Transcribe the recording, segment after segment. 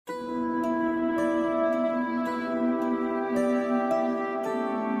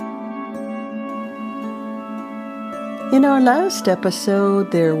In our last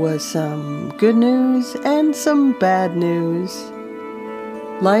episode, there was some good news and some bad news.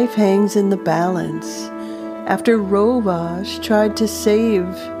 Life hangs in the balance after Rovage tried to save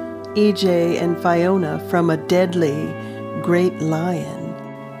EJ and Fiona from a deadly great lion.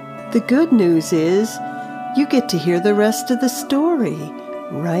 The good news is you get to hear the rest of the story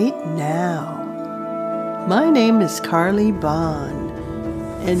right now. My name is Carly Bond,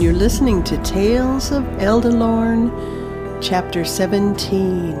 and you're listening to Tales of Eldalorn, Chapter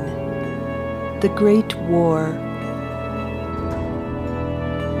 17, The Great War.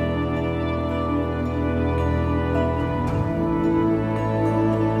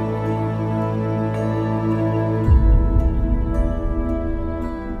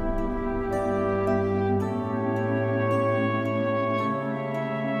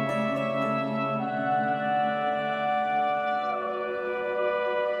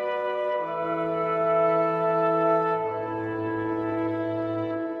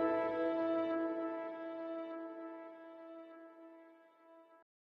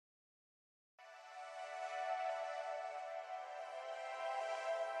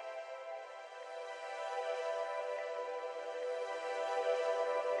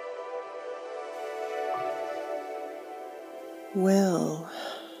 Well,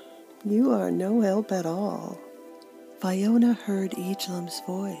 you are no help at all. Fiona heard Ejlum's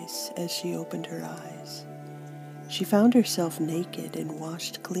voice as she opened her eyes. She found herself naked and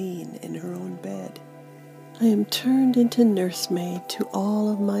washed clean in her own bed. I am turned into nursemaid to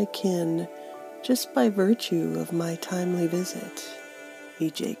all of my kin just by virtue of my timely visit,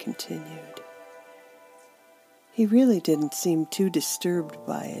 EJ continued. He really didn't seem too disturbed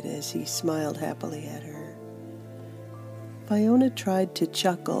by it as he smiled happily at her. Fiona tried to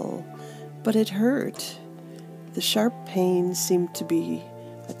chuckle, but it hurt. The sharp pain seemed to be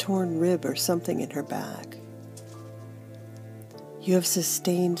a torn rib or something in her back. You have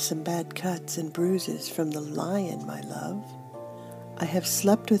sustained some bad cuts and bruises from the lion, my love. I have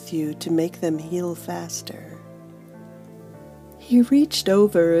slept with you to make them heal faster. He reached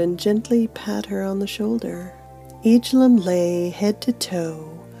over and gently pat her on the shoulder. Ejlum lay head to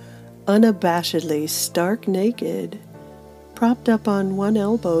toe, unabashedly stark naked, propped up on one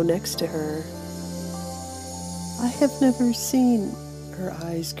elbow next to her. I have never seen, her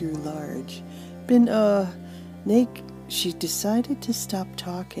eyes grew large, She decided to stop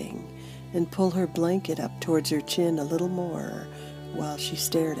talking and pull her blanket up towards her chin a little more while she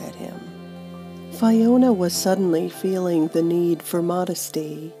stared at him. Fiona was suddenly feeling the need for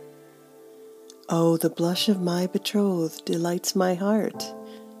modesty. Oh, the blush of my betrothed delights my heart.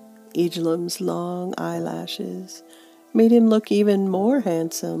 Ejlum's long eyelashes made him look even more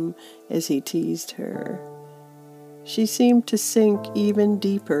handsome as he teased her. She seemed to sink even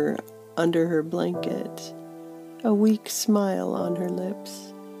deeper under her blanket, a weak smile on her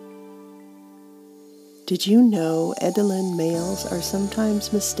lips. Did you know Edelin males are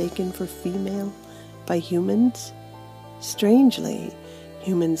sometimes mistaken for female by humans? Strangely,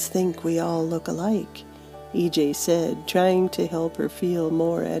 humans think we all look alike, EJ said, trying to help her feel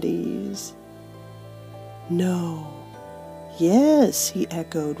more at ease. No. Yes, he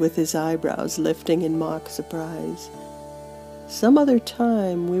echoed with his eyebrows lifting in mock surprise. Some other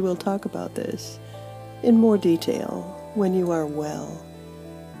time we will talk about this in more detail when you are well.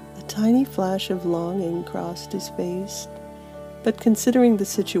 A tiny flash of longing crossed his face, but considering the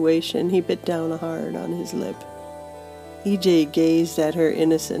situation, he bit down hard on his lip. EJ gazed at her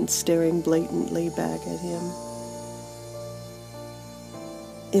innocence, staring blatantly back at him.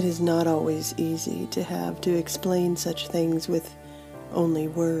 It is not always easy to have to explain such things with only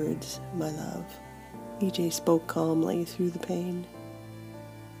words, my love. EJ spoke calmly through the pain.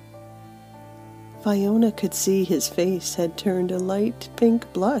 Fiona could see his face had turned a light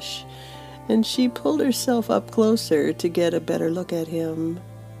pink blush, and she pulled herself up closer to get a better look at him.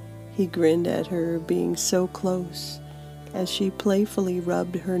 He grinned at her being so close as she playfully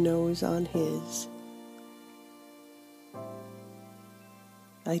rubbed her nose on his.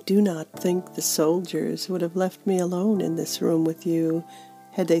 I do not think the soldiers would have left me alone in this room with you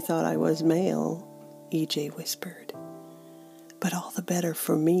had they thought I was male, EJ whispered. But all the better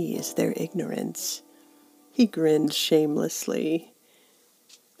for me is their ignorance. He grinned shamelessly.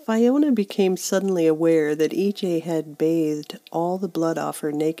 Fiona became suddenly aware that EJ had bathed all the blood off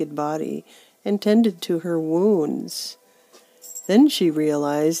her naked body and tended to her wounds. Then she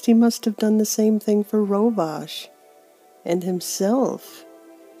realized he must have done the same thing for Rovage and himself.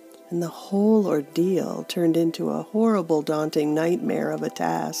 And the whole ordeal turned into a horrible, daunting nightmare of a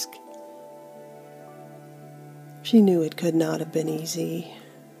task. She knew it could not have been easy.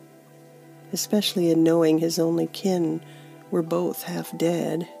 especially in knowing his only kin were both half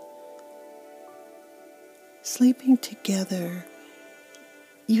dead. Sleeping together.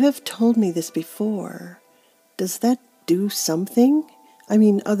 You have told me this before. Does that do something? I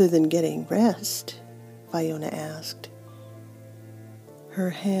mean, other than getting rest? Fiona asked. Her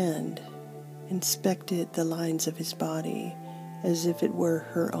hand inspected the lines of his body as if it were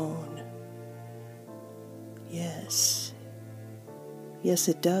her own. Yes. Yes,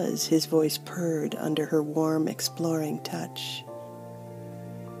 it does, his voice purred under her warm, exploring touch.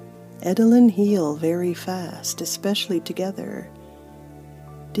 Edelin heal very fast, especially together.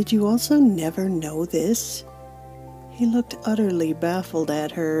 Did you also never know this? He looked utterly baffled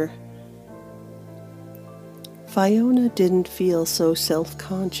at her. Fiona didn't feel so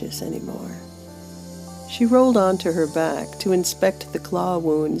self-conscious anymore. She rolled onto her back to inspect the claw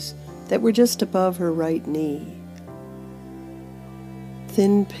wounds that were just above her right knee.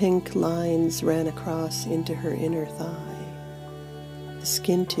 Thin pink lines ran across into her inner thigh. The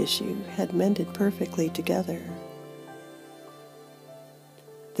skin tissue had mended perfectly together.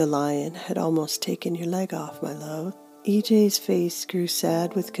 The lion had almost taken your leg off, my love. EJ's face grew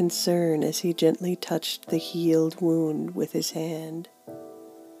sad with concern as he gently touched the healed wound with his hand.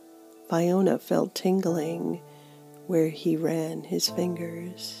 Fiona felt tingling where he ran his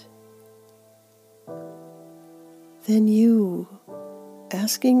fingers. Then you,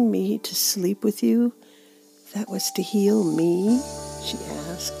 asking me to sleep with you, that was to heal me? She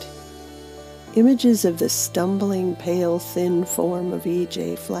asked. Images of the stumbling, pale, thin form of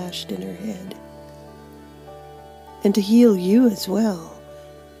EJ flashed in her head. And to heal you as well.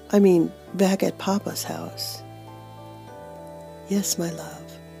 I mean, back at Papa's house. Yes, my love.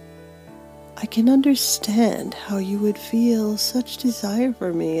 I can understand how you would feel such desire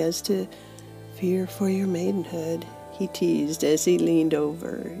for me as to fear for your maidenhood, he teased as he leaned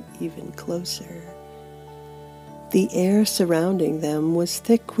over even closer. The air surrounding them was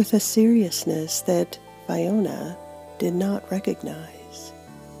thick with a seriousness that Fiona did not recognize.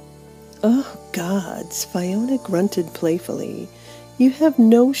 Oh, gods, Fiona grunted playfully. You have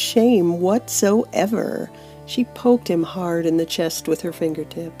no shame whatsoever. She poked him hard in the chest with her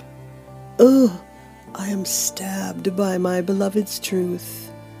fingertip. Ugh, I am stabbed by my beloved's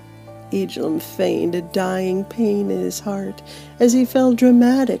truth. Egelum feigned a dying pain in his heart as he fell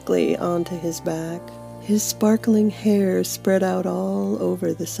dramatically onto his back. His sparkling hair spread out all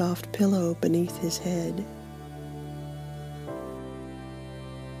over the soft pillow beneath his head.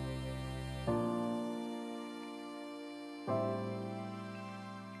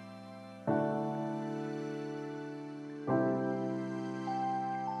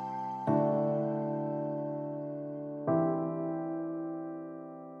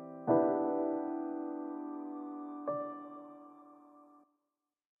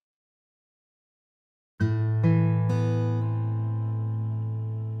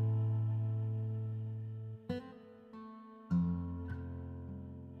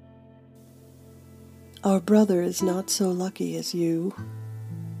 Our brother is not so lucky as you.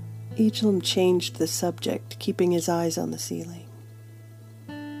 Egelum changed the subject, keeping his eyes on the ceiling.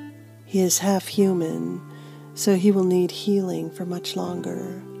 He is half human, so he will need healing for much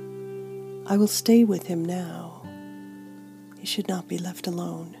longer. I will stay with him now. He should not be left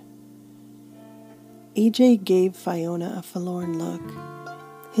alone. EJ gave Fiona a forlorn look.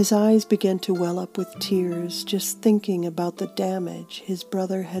 His eyes began to well up with tears, just thinking about the damage his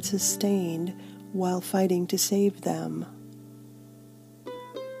brother had sustained while fighting to save them.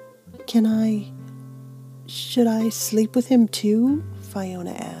 Should I sleep with him too?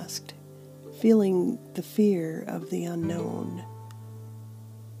 Fiona asked, feeling the fear of the unknown.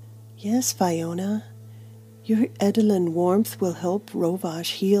 Yes, Fiona. Your Edelin warmth will help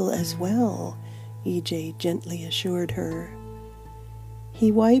Rovash heal as well, EJ gently assured her. He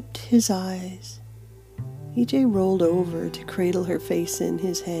wiped his eyes. EJ rolled over to cradle her face in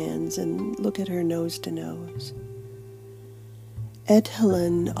his hands and look at her nose to nose.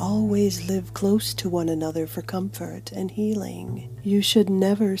 Edelin always live close to one another for comfort and healing. You should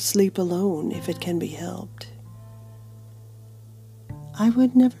never sleep alone if it can be helped. I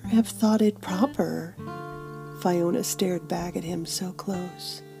would never have thought it proper. Fiona stared back at him so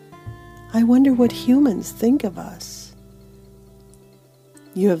close. I wonder what humans think of us.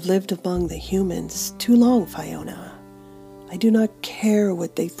 You have lived among the humans too long, Fiona. I do not care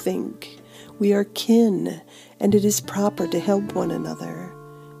what they think. We are kin, and it is proper to help one another,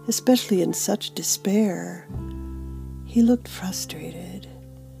 especially in such despair. He looked frustrated.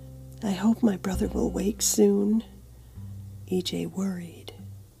 I hope my brother will wake soon. EJ worried.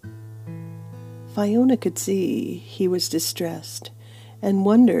 Fiona could see he was distressed, and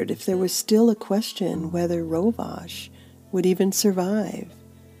wondered if there was still a question whether Rovash would even survive.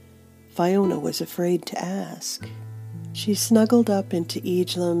 Fiona was afraid to ask. She snuggled up into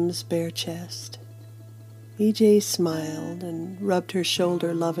Ejlum's bare chest. EJ smiled and rubbed her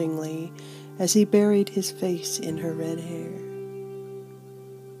shoulder lovingly as he buried his face in her red hair.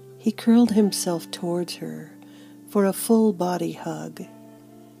 He curled himself towards her for a full body hug.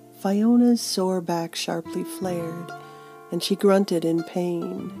 Fiona's sore back sharply flared, and she grunted in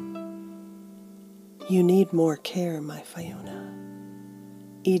pain. "You need more care, my Fiona."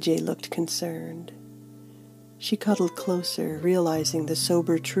 EJ looked concerned. She cuddled closer, realizing the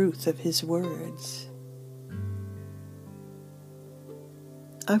sober truth of his words.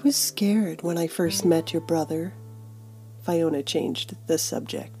 "I was scared when I first met your brother." Fiona changed the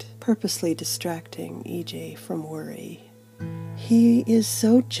subject, purposely distracting EJ from worry. "He is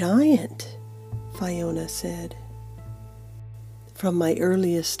so giant," Fiona said. "From my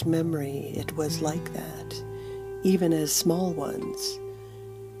earliest memory, it was like that, even as small ones.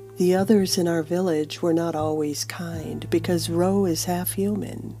 The others in our village were not always kind, because Ro is half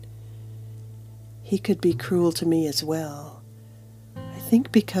human. He could be cruel to me as well. I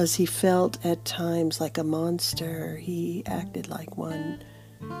think because he felt at times like a monster, he acted like one.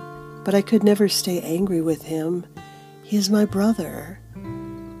 But I could never stay angry with him. He is my brother.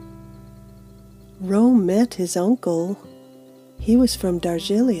 Ro met his uncle. He was from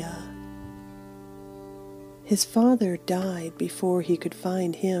Darjeeling. His father died before he could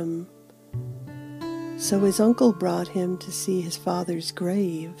find him, so his uncle brought him to see his father's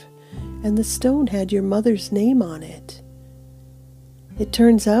grave, and the stone had your mother's name on it. It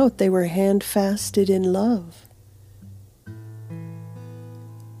turns out they were hand-fasted in love."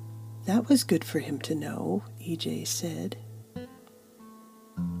 "That was good for him to know," EJ said.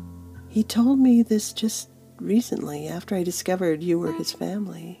 "He told me this just recently, after I discovered you were his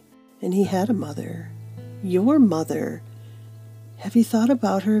family, and he had a mother. Your mother. Have you thought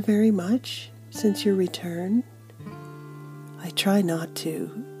about her very much since your return?" "I try not to,"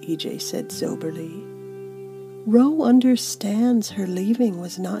 EJ said soberly. "Ro understands her leaving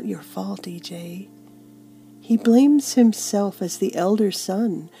was not your fault, EJ. He blames himself as the elder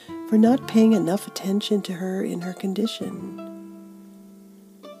son for not paying enough attention to her in her condition.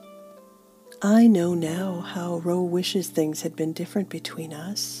 I know now how Ro wishes things had been different between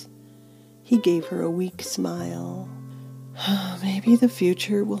us." He gave her a weak smile. "Maybe the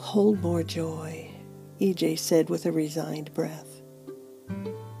future will hold more joy," EJ said with a resigned breath.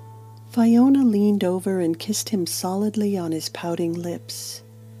 Fiona leaned over and kissed him solidly on his pouting lips.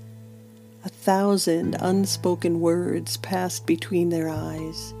 1,000 unspoken words passed between their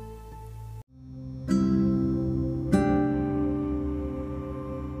eyes.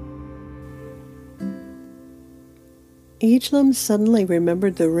 Ejlum suddenly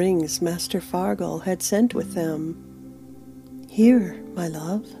remembered the rings Master Fargal had sent with them. "Here, my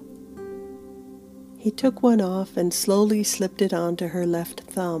love." He took one off and slowly slipped it onto her left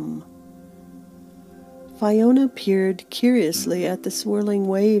thumb. Fiona peered curiously at the swirling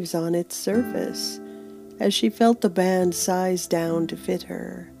waves on its surface as she felt the band size down to fit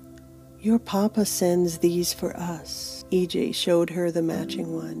her. "Your papa sends these for us." EJ showed her the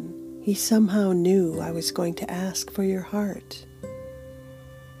matching one. "He somehow knew I was going to ask for your heart."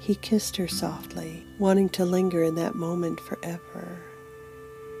 He kissed her softly, wanting to linger in that moment forever.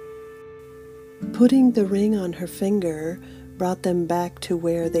 Putting the ring on her finger brought them back to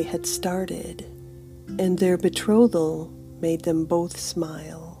where they had started, and their betrothal made them both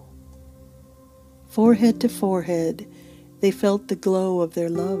smile. Forehead to forehead, they felt the glow of their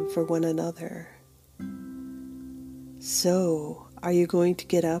love for one another. "So, are you going to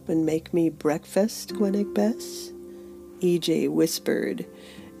get up and make me breakfast, Gwenig Bess?" EJ whispered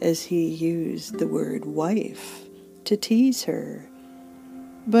as he used the word wife to tease her,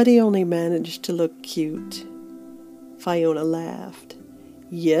 but he only managed to look cute. Fiona laughed.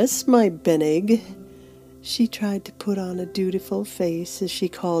 "Yes, my Benig." She tried to put on a dutiful face as she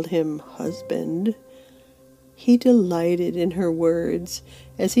called him husband. He delighted in her words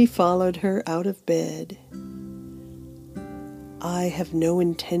as he followed her out of bed. "I have no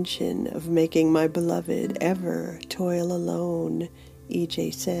intention of making my beloved ever toil alone," EJ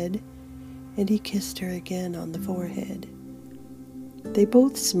said, and he kissed her again on the forehead. They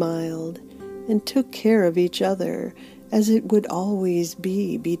both smiled and took care of each other as it would always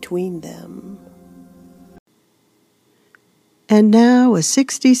be between them. And now a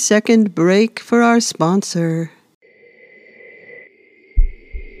 60-second break for our sponsor.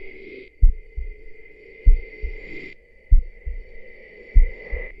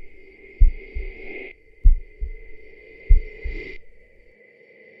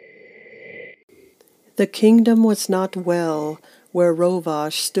 The kingdom was not well where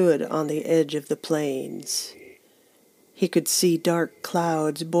Rovash stood on the edge of the plains. He could see dark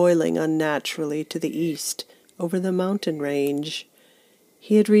clouds boiling unnaturally to the east over the mountain range.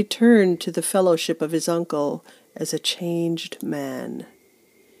 He had returned to the fellowship of his uncle as a changed man.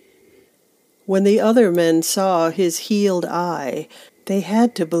 When the other men saw his healed eye, they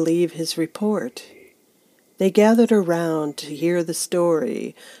had to believe his report. They gathered around to hear the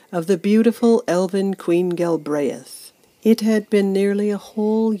story of the beautiful elven Queen Galbraith. It had been nearly a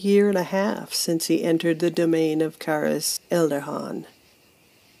whole year and a half since he entered the domain of Caris Elderhan.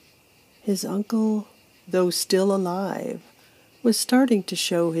 His uncle, though still alive, was starting to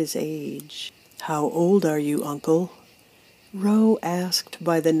show his age. "How old are you, uncle?" Ro asked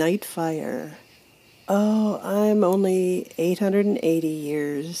by the night fire. "Oh, I'm only 880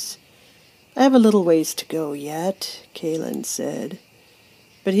 years. I have a little ways to go yet," Kalen said,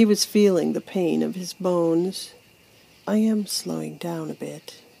 but he was feeling the pain of his bones. "I am slowing down a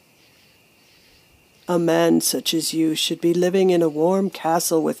bit." "A man such as you should be living in a warm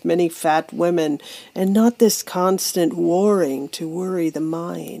castle with many fat women, and not this constant warring to worry the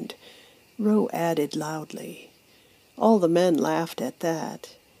mind," Ro added loudly. All the men laughed at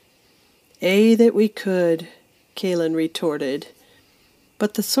that. "Ay, that we could," Kalen retorted.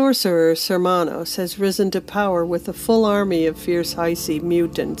 "But the sorcerer Sermanos has risen to power with a full army of fierce High-Sea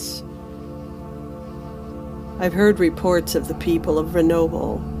mutants. I've heard reports of the people of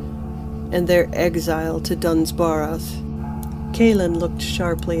Renoble and their exile to Dunsborough." Kalen looked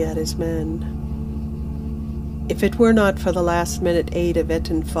sharply at his men. "If it were not for the last-minute aid of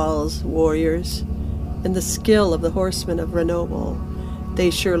Etenfall's warriors and the skill of the horsemen of Renoble,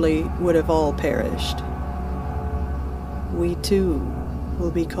 they surely would have all perished. We, too, will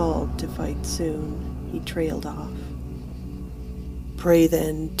be called to fight soon," he trailed off. "Pray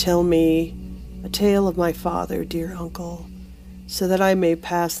then, tell me a tale of my father, dear uncle, so that I may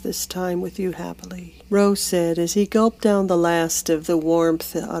pass this time with you happily," Ro said as he gulped down the last of the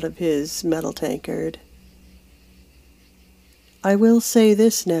warmth out of his metal tankard. "I will say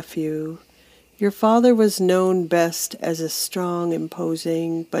this, nephew. Your father was known best as a strong,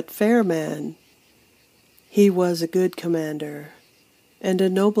 imposing, but fair man. He was a good commander, and a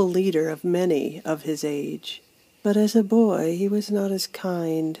noble leader of many of his age. But as a boy he was not as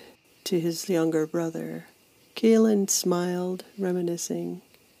kind to his younger brother." Kalen smiled, reminiscing.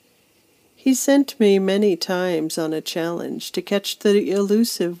 "He sent me many times on a challenge to catch the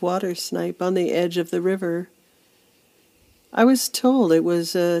elusive water snipe on the edge of the river. I was told it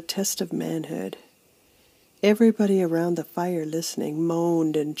was a test of manhood." Everybody around the fire listening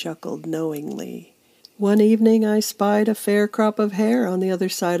moaned and chuckled knowingly. "One evening I spied a fair crop of hair on the other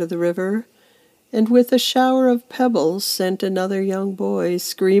side of the river, and with a shower of pebbles sent another young boy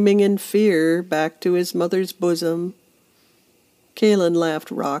screaming in fear back to his mother's bosom." Kalen laughed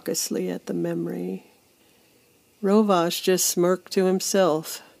raucously at the memory. Rovash just smirked to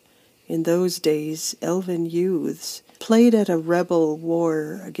himself. In those days, elven youths played at a rebel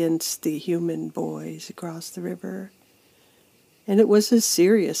war against the human boys across the river, and it was a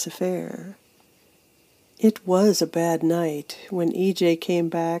serious affair. It was a bad night when EJ came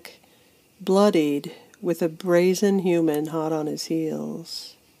back, bloodied, with a brazen human hot on his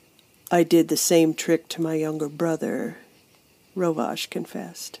heels. "I did the same trick to my younger brother," Rovash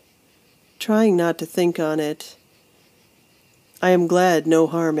confessed, trying not to think on it. "I am glad no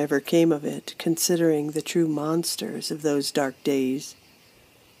harm ever came of it, considering the true monsters of those dark days."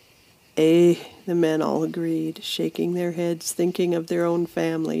 "Eh," the men all agreed, shaking their heads, thinking of their own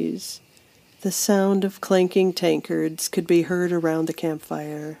families. The sound of clanking tankards could be heard around the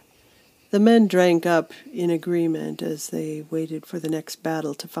campfire. The men drank up in agreement as they waited for the next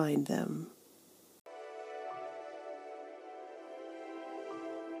battle to find them.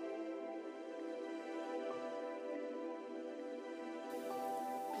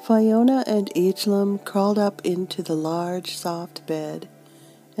 Fiona and Ijlam crawled up into the large, soft bed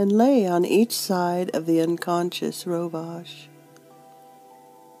and lay on each side of the unconscious Rovash.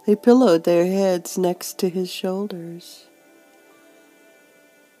 They pillowed their heads next to his shoulders.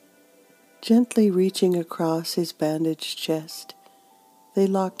 Gently reaching across his bandaged chest, they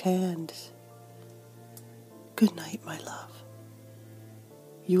locked hands. "Good night, my love.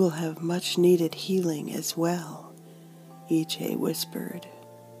 You will have much needed healing as well," EJ whispered.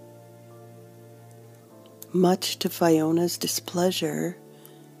 Much to Fiona's displeasure,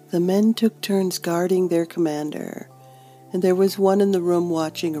 the men took turns guarding their commander, and there was one in the room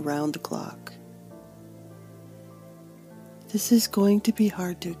watching around the clock. "This is going to be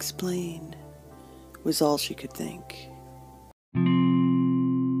hard to explain," was all she could think.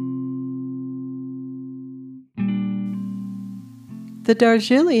 The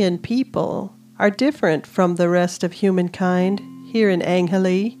Dargilian people are different from the rest of humankind here in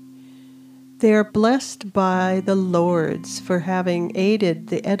Anghali. They are blessed by the lords for having aided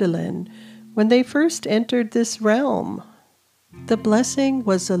the Edelin when they first entered this realm. The blessing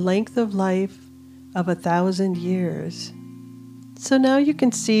was the length of life of 1,000 years. So now you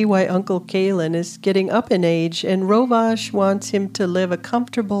can see why Uncle Kalen is getting up in age and Rovash wants him to live a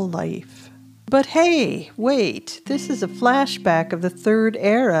comfortable life. But hey, wait, this is a flashback of the Third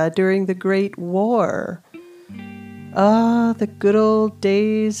Era during the Great War. Ah, the good old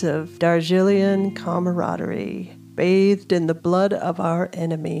days of Dargilian camaraderie, bathed in the blood of our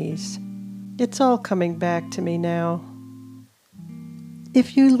enemies. It's all coming back to me now.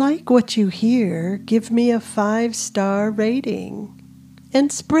 If you like what you hear, give me a 5-star rating.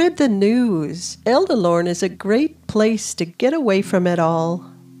 And spread the news. Eldalorn is a great place to get away from it all.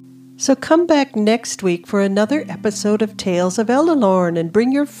 So come back next week for another episode of Tales of Eldalorn and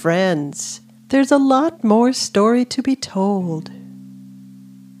bring your friends. There's a lot more story to be told.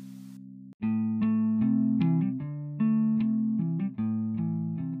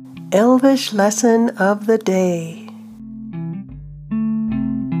 Elvish Lesson of the Day.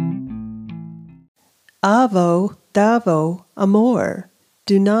 Avo, Davo, Amor.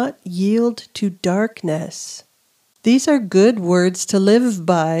 Do not yield to darkness. These are good words to live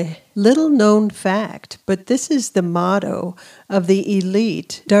by. Little known fact, but this is the motto of the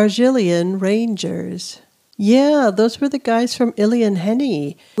elite Dargilian Rangers. Yeah, those were the guys from Ilian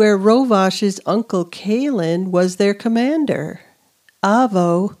Henny, where Rovash's Uncle Kalen was their commander.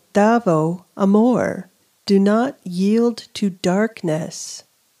 Avo, Davo, Amor. Do not yield to darkness.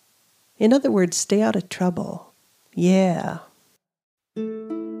 In other words, stay out of trouble. Yeah.